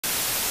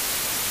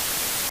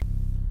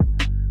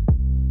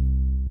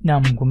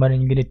Naam, kwa mara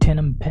nyingine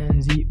tena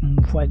mpenzi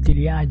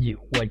mfuatiliaji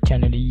wa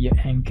channel hii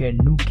ya Anchor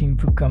Looking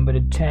for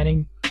Competent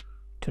Training,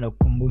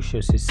 tunakukumbusha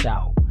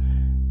usisahau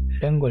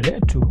lengo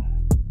letu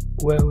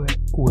wewe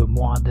uwe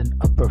more than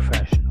a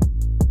professional.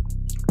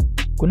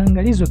 Kuna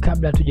angalizo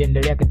kabla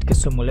hatujaendelea katika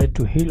somo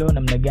letu hilo,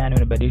 namna gani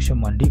unabadilisha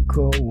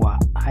muandiko wa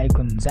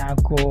icon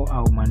zako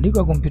au muandiko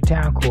wa kompyuta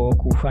yako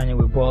kufanya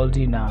uwe bold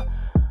na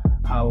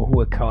au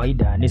huwe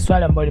kawaida. Ni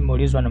swali ambalo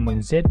limeulizwa na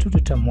mwenzetu,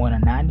 tutamuona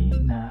nani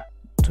na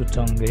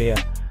tutaongelea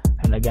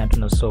namna gani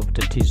tuna solve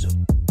tatizo.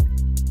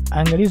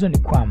 Angalizo ni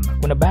kwamba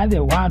kuna baadhi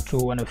ya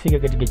watu wanafika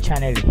katika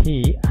channel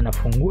hii,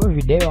 anafungua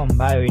video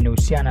ambayo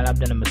inahusiana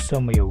labda na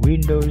masomo ya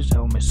Windows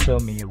au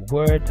masomo ya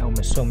Word au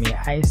masomo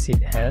ya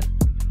ICT.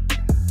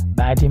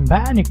 Bahati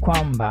mbaya ni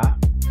kwamba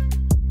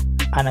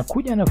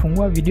anakuja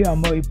anafungua video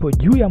ambayo ipo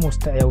juu ya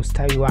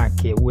ustawi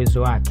wake,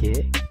 uwezo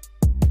wake,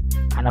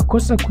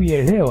 anakosa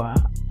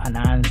kuielewa,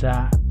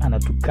 anaanza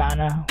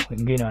anatukana,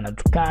 wengine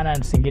wanatukana,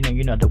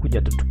 wengine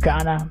watakuja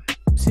tutukana.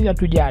 Sisi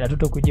hatujala,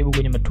 tutakujibu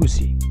kwenye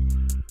matusi.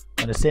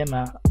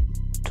 Wanasema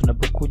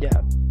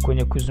tunapokuja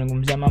kwenye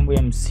kuzungumzia mambo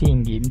ya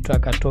msingi, mtu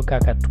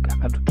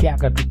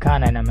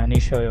akatukana,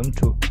 inamaanisha huyo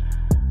mtu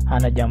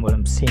hana jambo la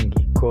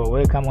msingi. Kwa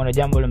wewe kama una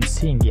jambo la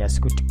msingi,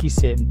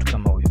 asikutikise mtu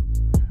kama huyo.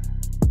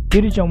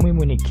 Kitu cha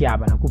muhimu ni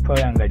kiaba, nakupa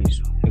wewe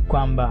angalizo. Ni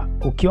kwamba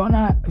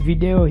ukiona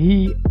video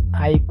hii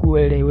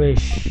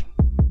haikueleweshi,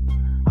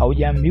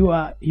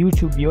 haujaambiwa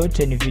YouTube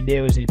yote ni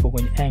video zilipo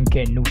kwenye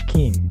Anchor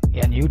Looking,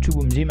 yani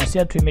YouTube mzima,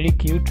 si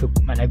tumiliki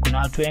YouTube, maana kuna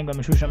watu wengi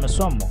wameshusha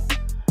masomo.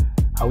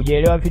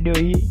 Haujaelewa video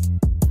hii,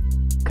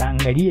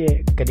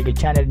 kaangalie katika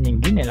channel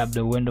nyingine,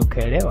 labda uende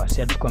ukaelewa.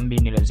 Si tukwambie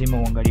ni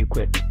lazima uangalie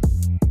kwetu.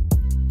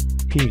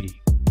 Pili,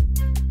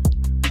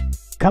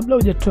 kabla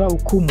hujatoa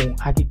hukumu,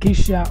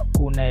 hakikisha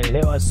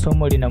unaelewa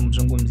somo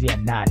linamzungumzia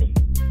nani.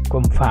 Kwa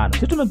mfano,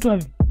 sisi tumetoa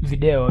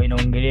video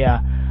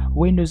inaongelea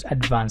Windows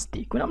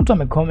Advanced. Kuna mtu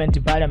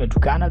amecomment pale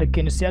ametukana,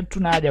 lakini si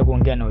hatuna haja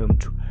kuongea na huyo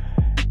mtu.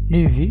 Ni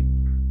hivi,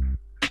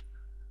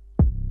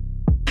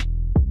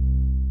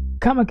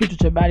 kama kitu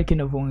cha bali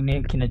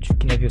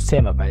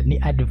kinavyosema pale ni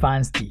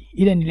advanced,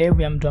 ile ni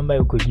level ya mtu ambaye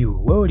uko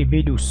juu. Wewe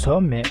ulibidi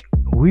usome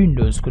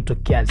Windows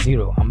kutokea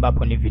 0,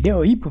 ambapo ni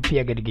video ipo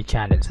pia katika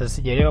channel. Sasa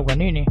sijaelewa kwa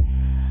nini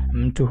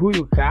mtu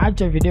huyu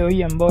kaacha video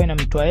hii ambayo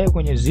inamtoa yeye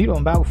kwenye 0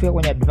 mpaka kufika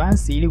kwenye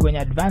advanced, ili kwenye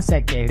advanced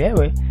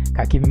akaelewe,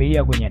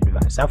 kakimbilia kwenye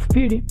advanced. Alafu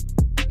pili,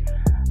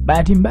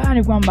 bahati mbaya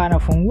ni kwamba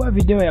anafungua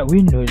video ya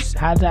Windows,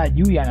 hata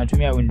ajui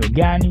anatumia Windows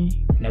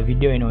gani na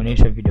video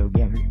inaonyesha video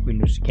gani,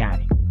 Windows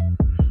gani.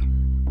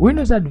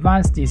 Windows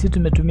Advanced sisi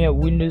tumetumia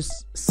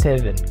Windows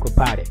 7 kwa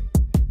pale.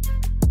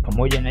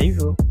 Pamoja na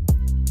hivyo,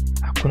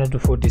 hakuna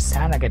tofauti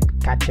sana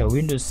kati ya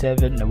Windows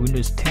 7 na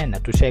Windows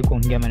 10. Tushai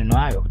kuongea maneno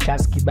hayo.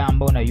 Taskbar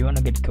ambayo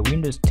unaiona katika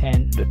Windows 10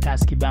 ndio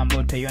taskbar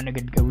ambayo utaiona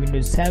katika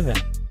Windows 7.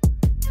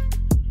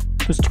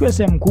 Tusichukue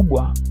sehemu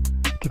kubwa,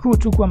 kikuu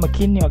tu kuwa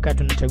makini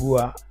wakati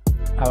unachagua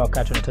au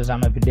wakati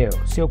unatazama video.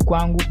 Sio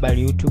kwangu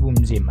bali YouTube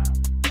mzima.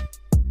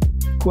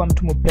 Kuwa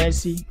mtu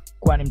mpesi,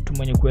 kuwa ni mtu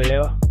mwenye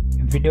kuelewa.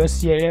 Video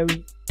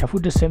sielewi,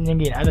 tafuta sehemu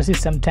nyingine. Hata si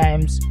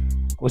sometimes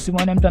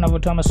usimwone mtu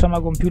anavotoa masomo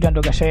ya kompyuta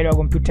ndo kashaelewa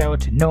kompyuta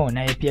yote. No,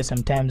 naye pia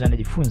sometimes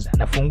anajifunza.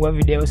 Nafungua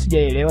video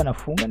sijaelewa,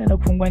 nafunga naenda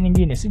kufungua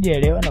nyingine.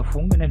 Sijaelewa,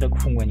 nafunga naenda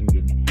kufungua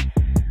nyingine.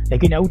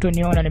 Lakini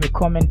hautoniona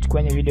nimecomment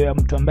kwenye video ya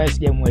mtu ambaye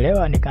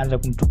sijamuelewa nikaanza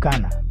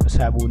kumtukana, kwa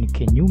sababu ni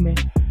kinyume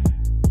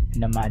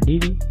na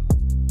maadili,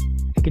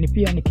 lakini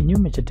pia ni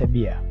kinyume cha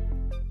tabia.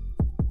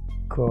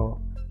 Kwa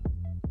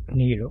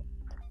hilo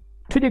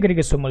tuje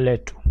katika somo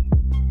letu.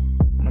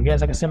 Mwingine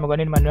akasema kwa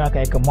nini maneno yake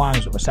yaka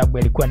mwanzo? Kwa sababu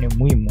yalikuwa ni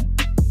muhimu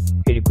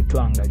ili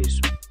kutoa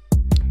angalizo.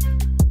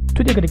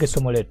 Tuje katika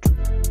somo letu.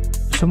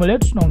 Somo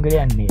letu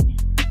tunaongelea nini?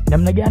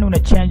 Namna gani una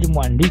change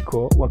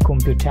muandiko wa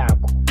kompyuta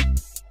yako.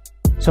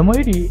 Somo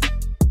hili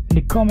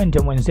ni comment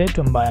ya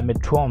mwenzetu ambaye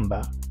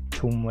ametuomba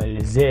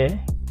tumuelezee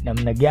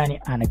namna gani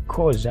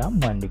anakoza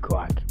muandiko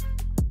wake.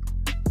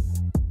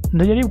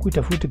 Najaribu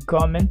kutafuta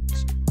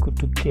comment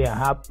kutokea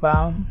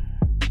hapa.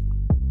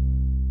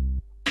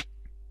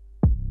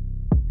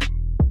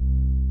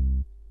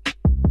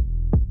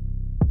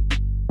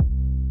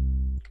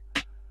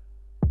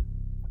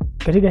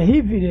 Katika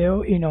hii video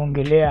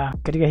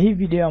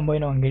ambayo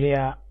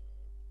inaongelea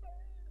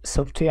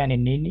software ni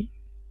nini,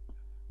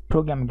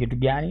 program kitu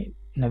gani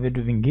na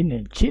vitu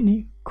vingine,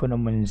 chini kuna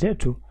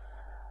mwenzetu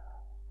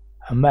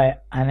ambaye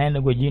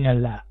anaenda kwa jina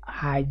la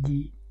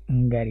Haji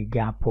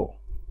Ngarigapo.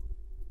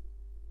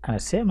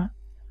 Anasema,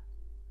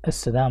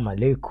 assalamu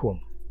alaikum,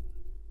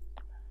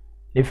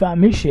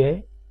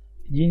 nifahamishe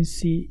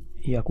jinsi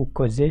ya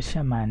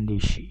kukozesha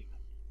maandishi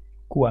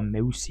kuwa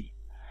meusi.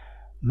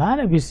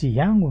 Maana visi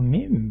yangu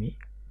mimi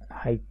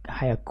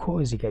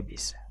hayakozi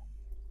kabisa.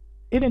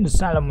 Ile ni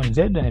sala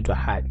mwenzetu anaitwa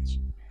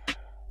Haji.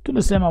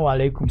 Tunasema wa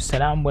alaikum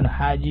salam bwana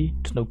Haji,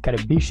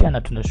 tunakukaribisha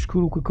na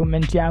tunashukuru kwa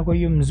comment yako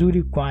hiyo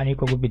mzuri, kwani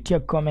kwa kupitia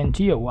comment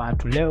hiyo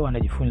watu leo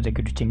wanajifunza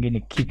kitu kingine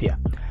kipya.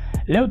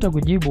 Leo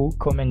tutakujibu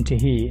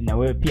comment hii, na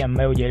wewe pia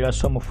ambaye hujaelewa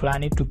somo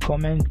fulani tu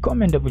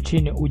comment hapo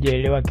chini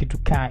hujaelewa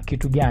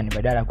kitu gani.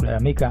 Badala ya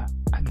kulalamika,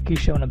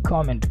 hakikisha una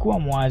comment kuwa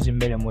mwazi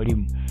mbele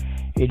mwalimu,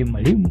 ili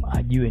mwalimu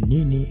ajue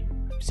nini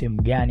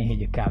sehemu gani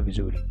haijakaa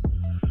vizuri.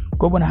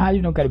 Kwa bwana Haji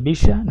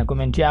tunakukaribisha, na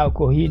comment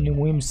yako hii ni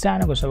muhimu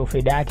sana kwa sababu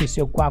faida yake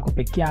sio kwako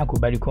peke yako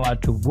bali kwa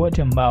watu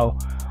wote ambao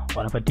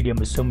wanafuatilia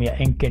masomo ya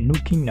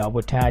enkenuki na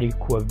wapo tayari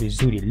kuwa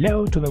vizuri.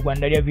 Leo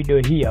tumekuandalia video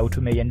hii au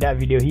tumeiandaa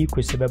video hii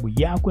kwa sababu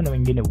yako na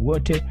wengine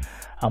wote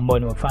ambao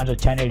ni wafuasi wa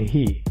channel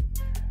hii.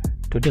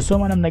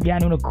 Tutasoma namna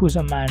gani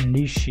unakuza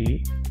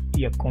maandishi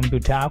ya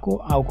kompyuta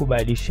yako au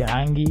kubadilisha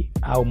rangi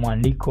au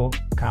muandiko,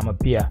 kama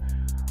pia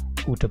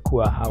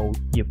utakuwa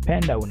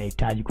haujapenda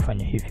unahitaji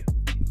kufanya hivyo.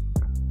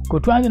 Kwa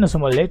tuanze na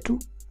somo letu.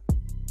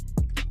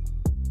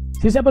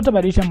 Sisi hapa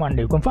tutabadilisha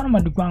muandiko. Kwa mfano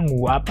muandiko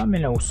wangu hapa mimi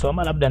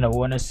nausoma, labda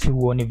nauona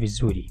siuoni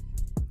vizuri.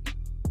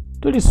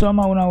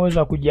 Tulisoma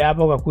unaweza kuja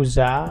hapa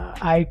ukakuza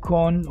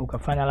icon,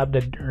 ukafanya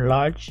labda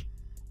large.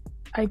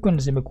 Icon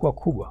zimekuwa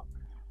kubwa.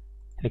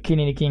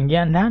 Lakini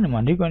nikiingia ndani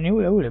muandiko ni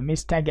ule ule. Mimi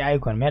sitaki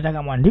icon, mimi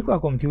nataka muandiko wa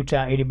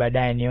kompyuta ili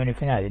baadaye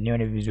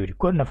nione vizuri.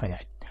 Kwa hiyo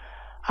tunafanyaje?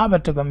 Hapa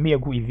tutakwambia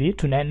hivi,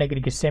 tunaenda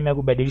katika sehemu ya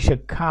kubadilisha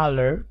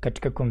color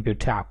katika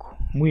kompyuta yako.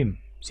 Muhimu.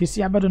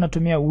 Sisi hapa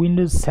tunatumia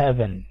Windows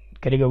 7.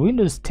 Katika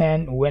Windows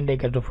 10 huenda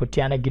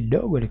ikatofautiana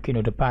kidogo, lakini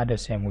utapata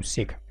sehemu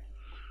husika.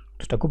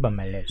 Tutakupa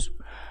maelezo.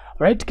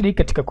 Right click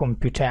katika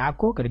kompyuta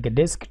yako, katika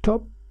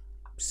desktop,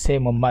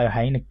 sehemu ambayo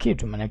haina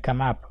kitu, maana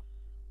kama hapa.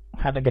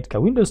 Hata katika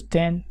Windows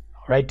 10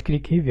 right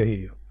click hivyo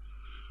hivyo.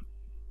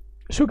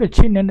 Shuka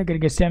chini, nenda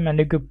katika sehemu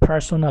imeandikwa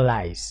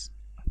personalize.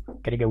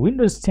 Katika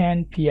Windows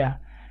 10 pia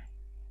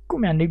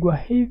kumeandikwa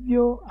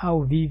hivyo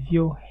au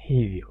vivyo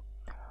hivyo.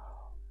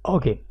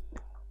 Okay.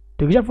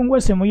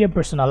 Tukishafungua sehemu hii ya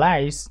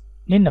personalize,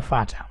 nini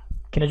nafuata?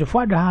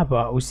 Kinachofuata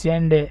hapa,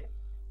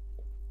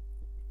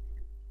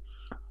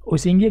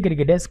 usiingie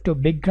katika desktop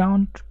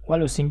background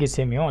wala usiingie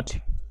sehemu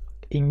yote.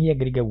 Ingia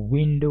katika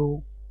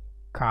window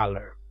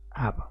color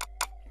hapa.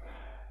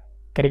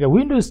 Katika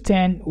Windows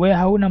 10 wewe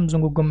hauna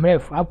mzunguko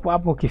mrefu.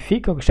 Hapo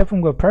ukifika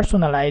ukishafungua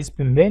personalize,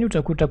 pembeni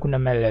utakuta kuna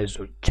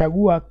maelezo.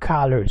 Chagua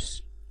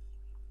colors.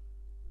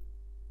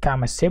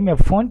 Kama sehemu ya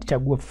font,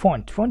 chagua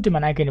font. Font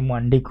maana yake ni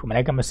muandiko.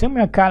 Maana kama sehemu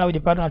ya color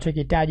hujapata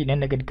unachokihitaji,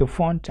 nenda katika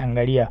font,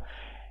 angalia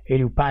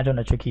ili upate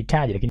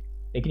unachokihitaji.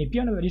 Lakini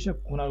pia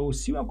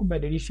unaruhusiwa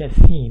kubadilisha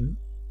theme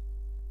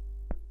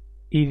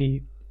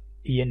ili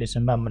iende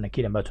sambamba na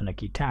kile ambacho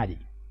unakihitaji,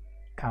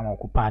 kama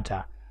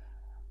ukupata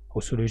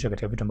usuluhisho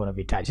katika vitu ambavyo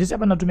unavihitaji. Sisi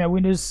hapa tunatumia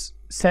Windows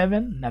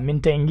 7 na mimi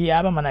nitaingia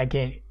hapa, maana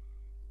yake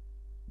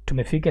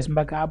tumefika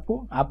mpaka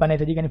hapo. Hapa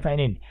nahitajika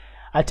nifanye nini?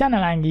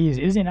 Achana rangi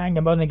hizi. Hizi rangi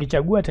ambazo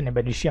nikichagua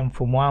atanibadilishia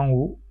mfumo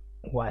wangu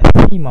wa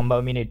theme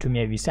ambao mimi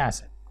naitumia hivi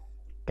sasa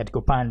katika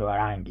upande wa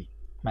rangi.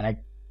 Maana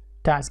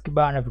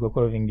taskbar na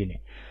vikokoro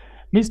vingine.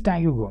 Mimi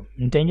sitaki huko.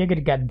 Nitaingia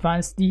katika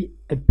advanced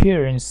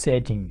appearance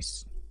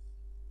settings.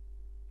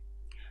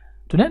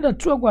 Tunaenda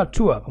hatua kwa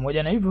hatua.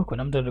 Pamoja na hivyo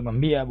kuna mtu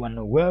atakwambia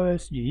bwana wewe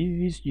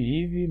sijui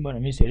hivi, mbona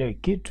mimi sielewi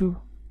kitu.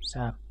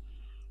 Sasa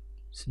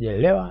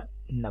sijaelewa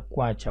na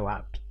kuacha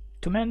wapi?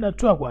 Tumeenda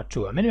hatua kwa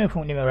hatua. Mimi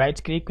nime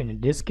right click kwenye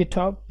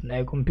desktop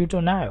na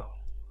kompyuta nayo.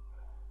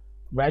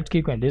 Right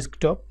click kwenye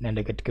desktop,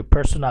 naenda katika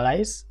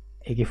personalize.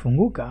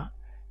 Ikifunguka,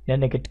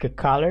 naenda katika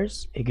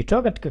colors.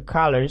 Ikitoka katika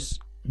colors,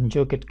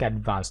 njoo katika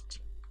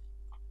advanced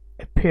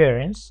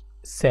appearance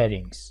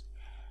settings.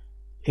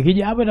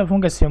 Ikija hapa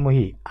nafunga sehemu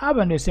hii.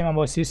 Hapa ndio sehemu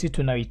ambayo sisi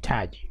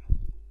tunahitaji.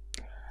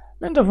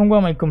 Mimi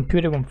nitafungua my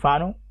computer kwa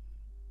mfano.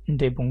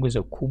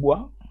 Nitaipunguza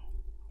ukubwa.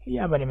 Hii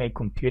hapa ni my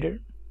computer.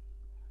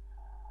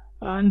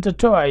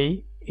 Nitatoa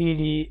hii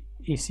ili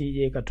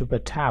isije ikatupa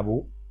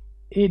tabu.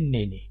 Hii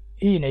nini?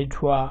 Hii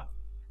inaitwa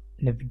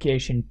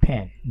navigation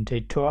pen.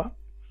 Nitaitoa.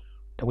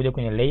 Nitakuja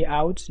kwenye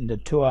layout,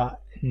 nitatoa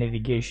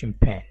navigation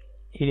pen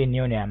ili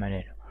nione ya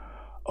maneno.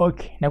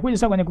 Okay, nakuja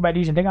sasa kwenye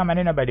kubadilisha. Nataka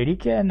maneno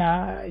yabadilike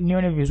na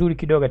nione vizuri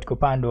kidogo katika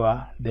upande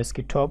wa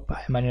desktop.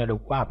 Maneno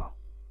yalikuwa hapa.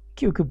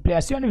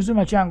 Play sioni vizuri,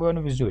 macho yangu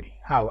yaone vizuri.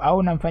 Au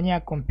unamfanyia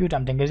kompyuta,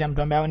 mtengenezea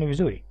mtu ambaye haoni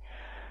vizuri.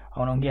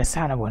 Au unaongea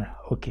sana bwana.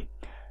 Okay.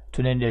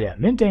 Tunaendelea.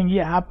 Mimi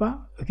nitaingia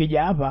hapa.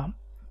 Ukija hapa,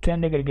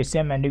 tuende katika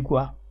sehemu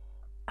imeandikwa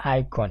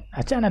icon.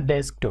 Achana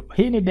desktop.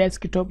 Hii ni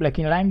desktop,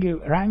 lakini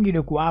rangi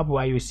iliyokuwa hapo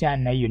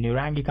haihusiani na hiyo. Ni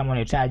rangi kama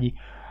unahitaji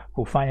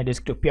kufanya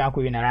desktop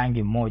yako iwe na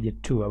rangi moja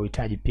tu, au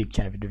unahitaji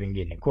picture na vitu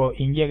vingine. Kwa hiyo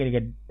ingia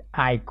katika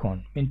icon.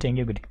 Mimi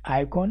nitaingia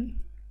katika icon.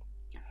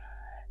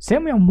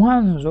 Sehemu ya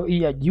mwanzo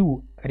hii ya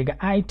juu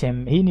katika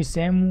item, hii ni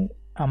sehemu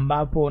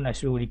ambapo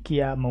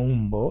unashughulikia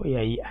maumbo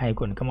ya hii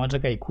icon. Kama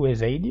unataka ikue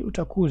zaidi,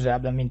 utakuza.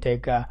 Labda mimi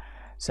nitaweka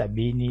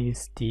 70,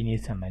 60,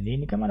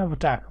 80 kama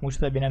unavyotaka.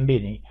 Mwisho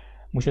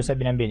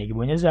 72.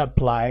 Kibonyeza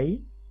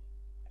apply,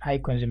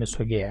 icon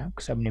zimesogea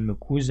kwa sababu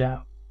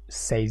nimekuza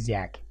size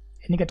yake.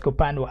 Ni katika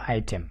upande wa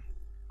item.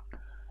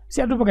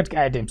 Si tupo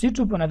katika item. Si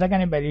tupo nataka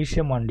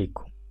nibadilishe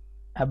muandiko.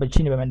 Hapa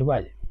chini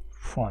pameandikwaje?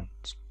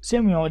 font.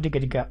 Sehemu yote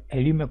katika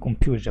elimu ya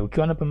kompyuta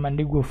ukiona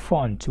pameandikwa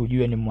font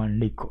ujue ni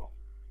mwandiko.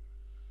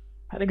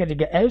 Hata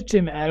katika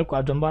HTML kwa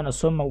watu ambao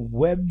wanasoma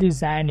web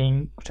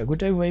designing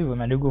utakuta hivyo hivyo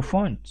imeandikwa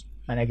font.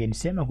 Maana yake ni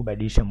sema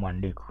kubadilisha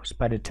mwandiko.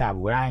 Usipate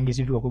tabu. Rangi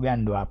sivyo kwa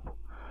kugando hapo.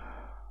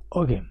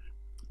 Okay.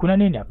 Kuna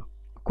nini hapa?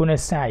 Kuna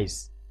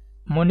size.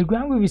 Mwandiko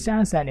wangu hivi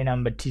sasa ni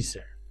namba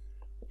 9.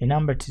 Ni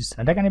namba 9.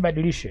 Nataka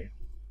nibadilishe.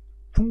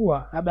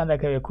 Fungua labda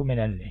nataka iwe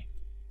 14.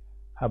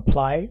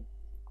 Apply.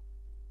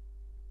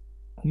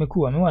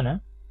 Umeona?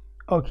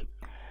 Okay.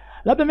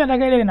 Labda mimi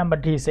nataka ile namba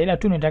 9 ila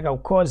tu nataka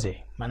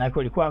ukoze. Maana yake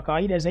ilikuwa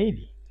kawaida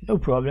zaidi. No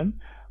problem.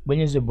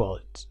 Bonyeza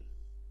bold.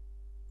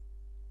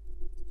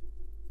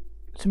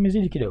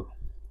 Tumezidi kidogo.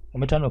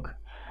 Umetanuka.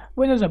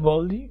 Bonyeza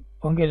bold,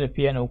 ongeza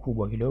pia na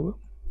ukubwa kidogo.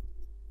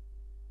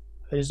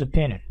 There is a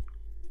pen.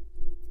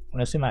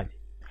 Unasemaje?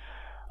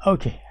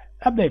 Okay,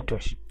 labda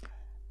itoshi.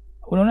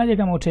 Unaonaje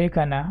kama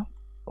utaweka na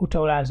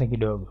utaulaza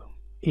kidogo?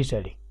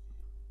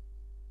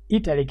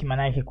 Italic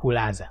maana yake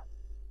kulaza.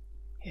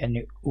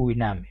 Yaani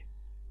uiname.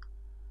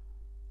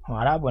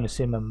 Waarabu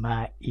wanasema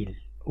mail.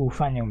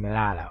 Ufanye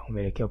umelala,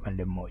 umeelekea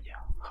upande mmoja.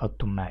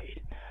 Hatu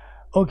mail.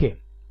 Okay.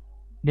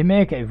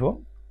 Nimeweka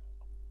hivyo.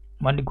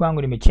 Mwandiko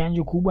wangu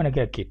nimechange ukubwa na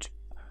kila kitu.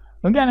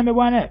 Mwingine anambia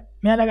bwana, mimi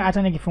nataka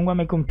hata nikifungua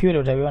my computer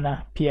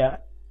utaviona pia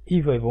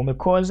hivyo hivyo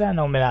umekoza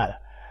na umelala.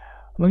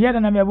 Mwingine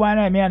anambia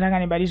bwana, mimi nataka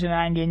nibadilishe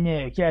rangi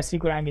yenyewe kila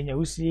siku rangi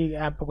nyeusi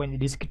hapa kwenye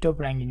desktop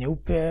rangi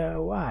nyeupe.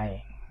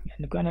 Why?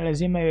 Yaani kwa nini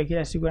lazima iwe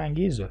kila siku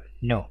rangi hizo?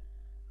 No.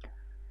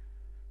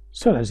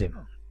 So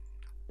lazima.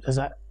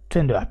 Sasa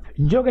twende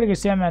wapi? Njoo katika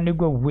sehemu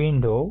imeandikwa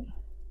window.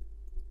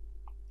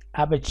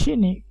 Hapa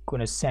chini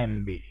kuna sehemu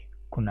mbili.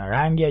 Kuna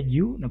rangi ya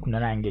juu na kuna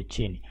rangi ya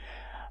chini.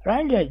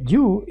 Rangi ya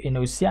juu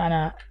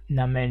inahusiana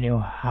na maeneo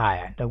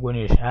haya.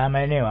 Nitakuonyesha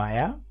maeneo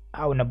haya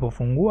au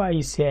unapofungua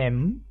hii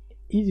sehemu,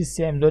 hizi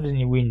sehemu zote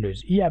ni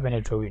windows. Hii hapa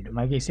inaitwa window.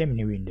 Maana hii sehemu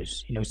ni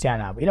windows.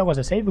 Inahusiana hapo. Ila kwa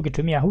sasa hivi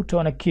ukitumia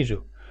hutaona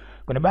kitu.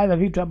 Kuna baadhi ya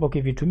vitu hapo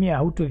ukivitumia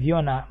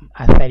hutoviona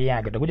athari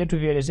yake. Tutakuja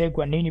tuvielezee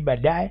kwa nini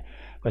baadaye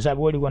kwa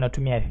sababu wewe ulikuwa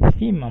unatumia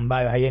theme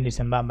ambayo haiendi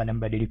sambamba na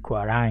mabadiliko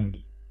ya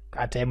rangi.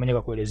 Hata yeye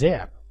mwenyewe kuelezea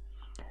hapa.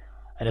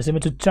 Anasema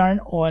to turn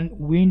on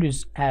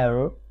Windows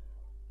arrow,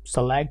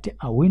 select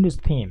a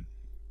Windows theme.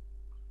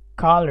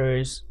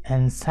 Colors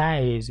and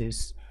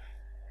sizes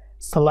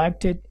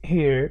selected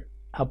here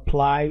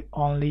apply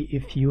only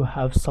if you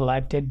have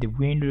selected the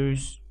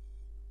Windows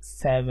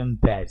 7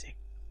 basic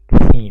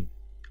theme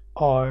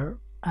or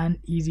an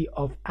easy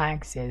of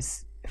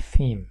access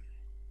theme.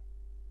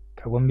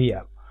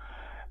 Kakwambia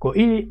kwa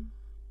ili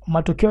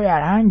matokeo ya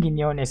rangi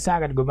nione sawa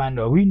katika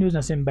upande wa Windows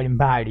na sehemu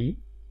mbalimbali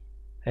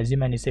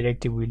lazima ni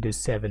select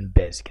Windows 7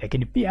 basic.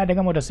 Lakini pia hata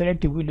kama uta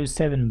select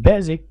Windows 7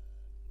 basic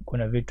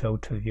kuna vitu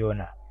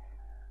hautaviona.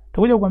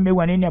 Tutakuja kukuambia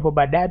kwa nini hapo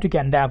baadaye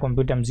tukiandaa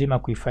kompyuta mzima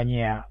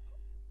kuifanyia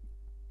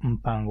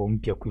mpango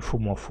mpya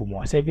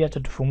kuifumua. Sasa hivi hata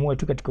tufumue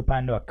tu katika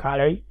upande wa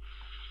color.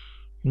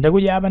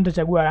 Nitakuja hapa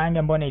nitachagua rangi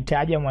ambayo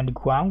nahitaji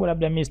mwandiko wangu.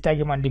 Labda mimi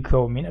sitaki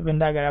mwandiko, mimi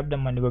napendaga labda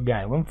mwandiko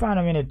gani. Kwa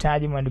mfano mimi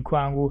nahitaji mwandiko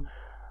wangu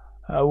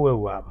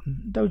uwe hapa.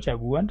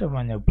 Nitauchagua,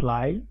 nitafanya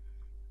apply.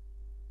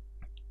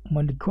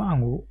 Mwandiko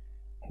wangu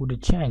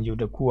utachange,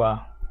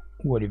 utakuwa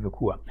huo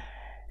ulivyokuwa.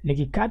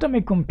 Nikikata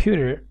my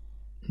computer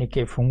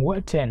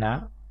nikifungua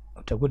tena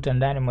utakuta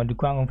ndani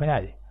mwandiko wangu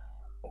mfanyaje?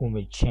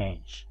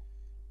 Umechange.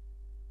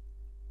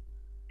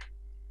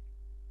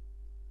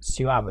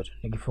 Sio hapo tu.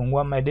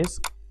 Nikifungua my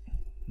disk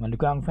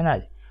mwandiko wangu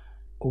mfanyaje?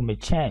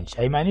 Umechange.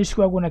 Haimaanishi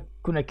kwa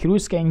kuna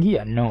kirusi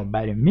kaingia. No,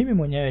 bali mimi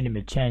mwenyewe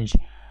nimechange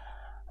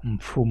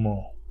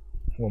mfumo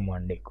wa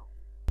mwandiko.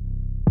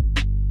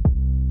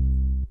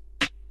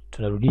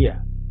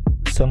 Tunarudia.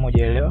 Somo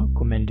hujaelewa,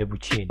 comment hapo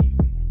chini.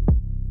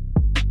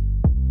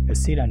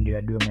 Hasira ndio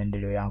adui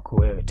maendeleo yako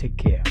wewe.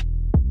 Take care.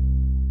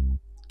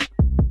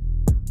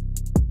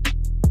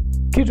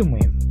 Kitu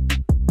muhimu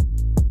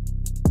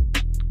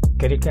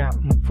katika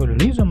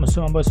mfululizo wa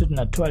masomo ambayo sisi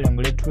tunatoa,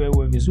 lengo letu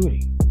wewe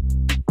vizuri.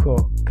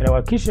 Kwa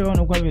kuhakikisha wewe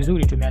unakuwa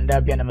vizuri,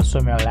 tumeandaa pia na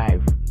masomo ya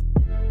live.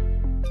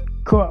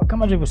 Kwa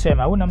kama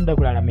tulivyosema, huna muda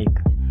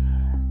kulalamika.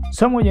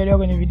 Somo hujaelewa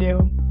kwenye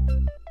video,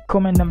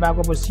 comment namba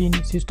yako hapo chini,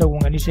 sisi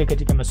tutakuunganisha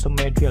katika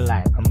masomo yetu ya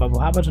live ambapo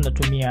hapa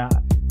tunatumia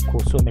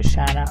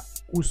kusomeshana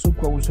uso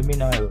kwa uso mimi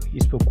na wewe,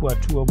 isipokuwa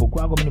tu hapo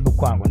kwako mimi nipo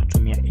kwangu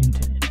natumia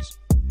internet.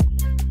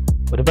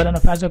 Utapata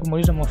nafasi ya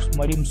kumuuliza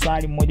mwalimu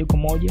swali moja kwa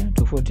moja,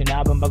 tofauti na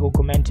hapa mpaka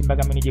ucomment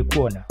mpaka mimi nije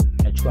kuona.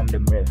 Inachukua muda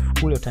mrefu.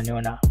 Kule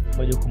utaniona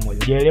moja kwa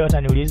moja. Unaelewa,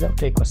 utaniuliza,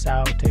 utaiko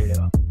sawa,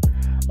 utaelewa.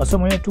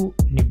 Masomo yetu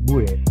ni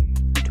bure.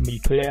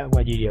 Tumejitolea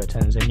kwa ajili ya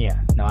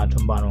Tanzania na watu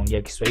ambao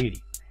wanaongea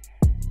Kiswahili.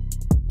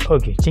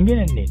 Okay,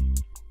 chingine ni nini?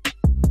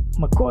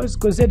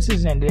 Course zetu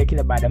zinaendelea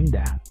kila baada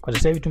muda. Kwa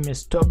sasa hivi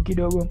tumestop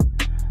kidogo,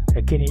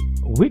 lakini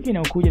wiki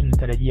inayokuja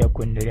tunatarajia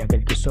kuendelea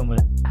katika somo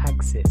la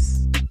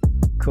access.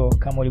 Kwa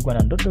kama ulikuwa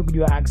na ndoto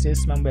kujua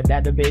access, mambo ya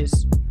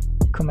database,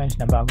 comment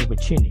namba yako hapo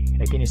chini.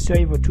 Lakini sio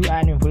hivyo tu,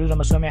 ni mfululizo wa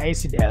masomo ya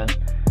ACDL.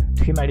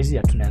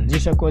 Tukimalizia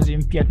tunaanzisha kozi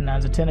mpya,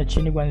 tunaanza tena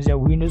chini kuanzia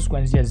Windows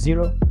kuanzia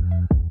 0.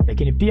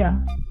 Lakini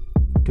pia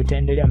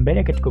tutaendelea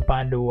mbele katika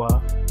upande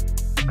wa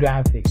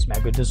graphics,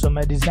 maana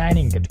utasoma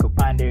designing katika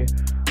upande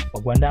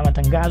wa kuandaa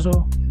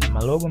matangazo na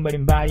malogo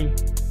mbalimbali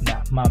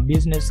na ma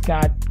business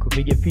card,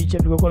 kupiga picha,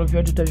 vikokolo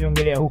vyote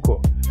tutaviongelea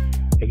huko.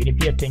 Lakini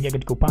pia tutaingia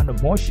katika upande wa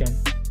motion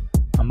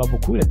ambapo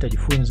kule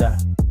tutajifunza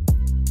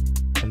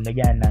namna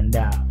gani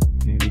naandaa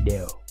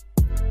video.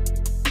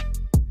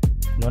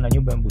 Unaona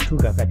nyumba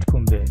mbutuka wakati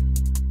kumbe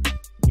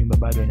nyumba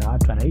bado ina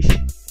watu wanaishi.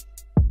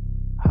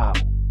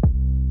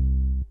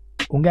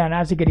 Ungana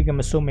nasi katika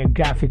masomo ya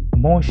graphic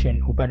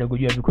motion upande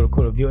kujua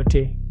vikorokoro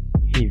vyote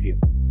hivyo.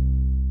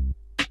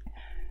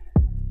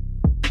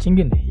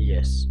 Kingine,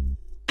 yes,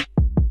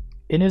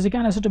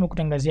 inawezekana sasa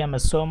tumekutangazia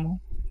masomo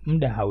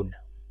muda hauna.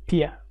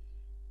 Pia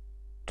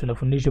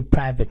tunafundishwa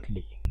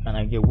privately. Maana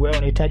wewe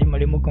unahitaji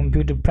mwalimu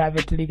computer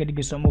privately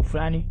katika somo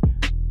fulani,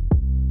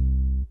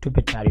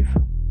 tupe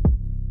taarifa.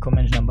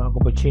 Comment namba yako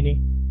hapo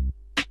chini,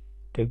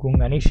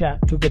 tutakuunganisha,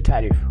 tupe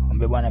taarifa.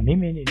 Ombe bwana,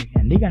 mimi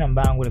niliandika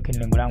namba yangu lakini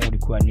lengo langu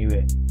lilikuwa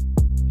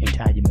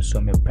nihitaji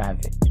masomo ya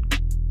private.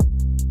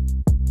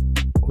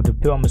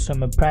 Utapewa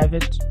masomo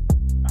private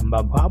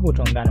ambapo hapo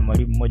utaungana na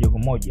mwalimu moja kwa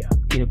moja.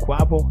 Ili kwa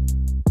hapo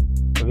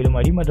kwa vile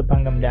mwalimu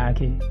atapanga muda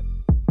wake,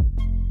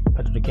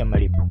 patatokea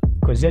malipo.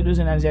 Kozi zetu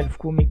zinaanzia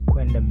 10,000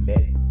 kwenda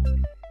mbele.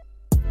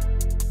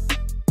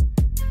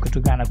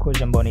 Kutokana na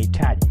kozi ambayo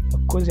unahitaji.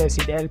 Kozi ya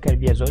CDL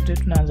karibia zote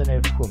tunaanza na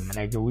 10,000.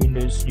 Maana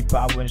Windows,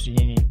 PowerPoint,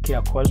 nini,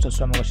 kila kozi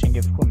tutasoma kwa shilingi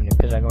 10,000, ni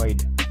pesa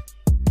kawaida.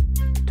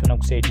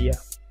 Tunakusaidia.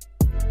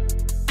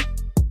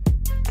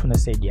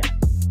 Tunasaidia.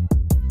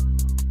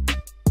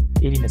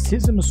 Ili na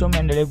sisi masomo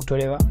yaendelee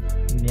kutolewa,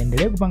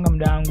 niendelee kupanga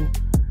muda wangu,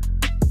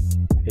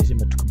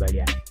 lazima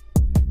tukubaliane.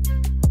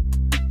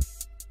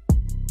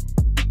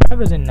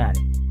 Hivi nani?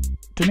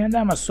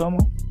 Tumeandaa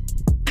masomo.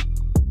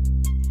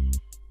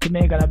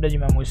 Tumeweka labda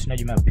Jumamosi na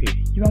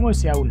Jumapili.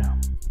 Jumamosi hauna.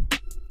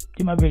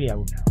 Jumapili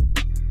hauna.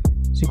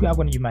 Siku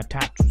yako ni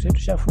Jumatatu. Sasa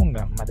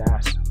tushafunga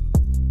madarasa.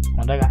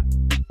 Unataka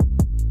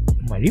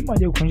mwalimu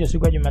aje kufundisha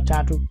siku ya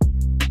Jumatatu,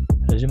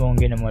 lazima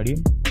uongee na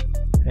mwalimu,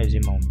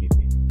 lazima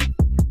umbipe.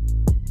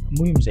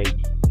 Muhimu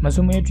zaidi,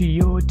 masomo yetu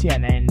yote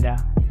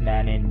yanaenda na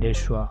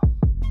yanaendeshwa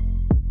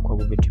kwa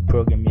kupitia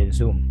program ya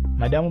Zoom.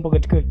 Madamu upo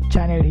katika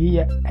channel hii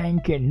ya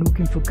Anchor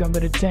looking for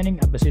computer training,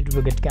 basi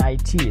tupo katika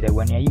IT,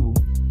 itakuwa ni aibu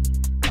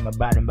kama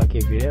bado mpaka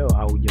hivi leo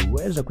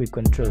haujaweza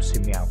kuicontrol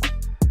simu yako.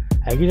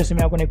 Hakikisha simu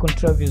yako ni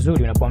control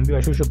vizuri.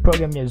 Unapoambiwa shusha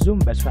program ya Zoom,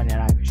 basi fanya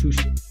haraka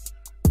shusha,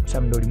 kwa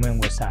sababu ndio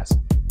ulimwengu wa sasa.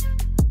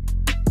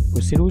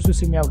 Usiruhusu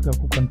simu yako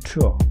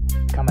kucontrol.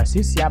 Kama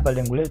sisi hapa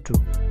lengo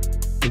letu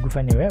ni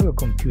kufanya wewe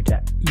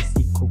computer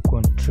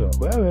isikucontrol.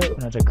 Wewe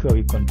unatakiwa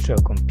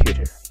uicontrol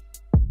computer.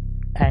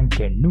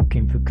 Anchor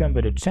looking for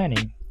computer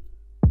training.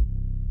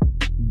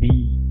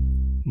 Be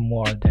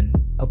more than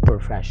a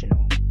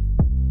professional.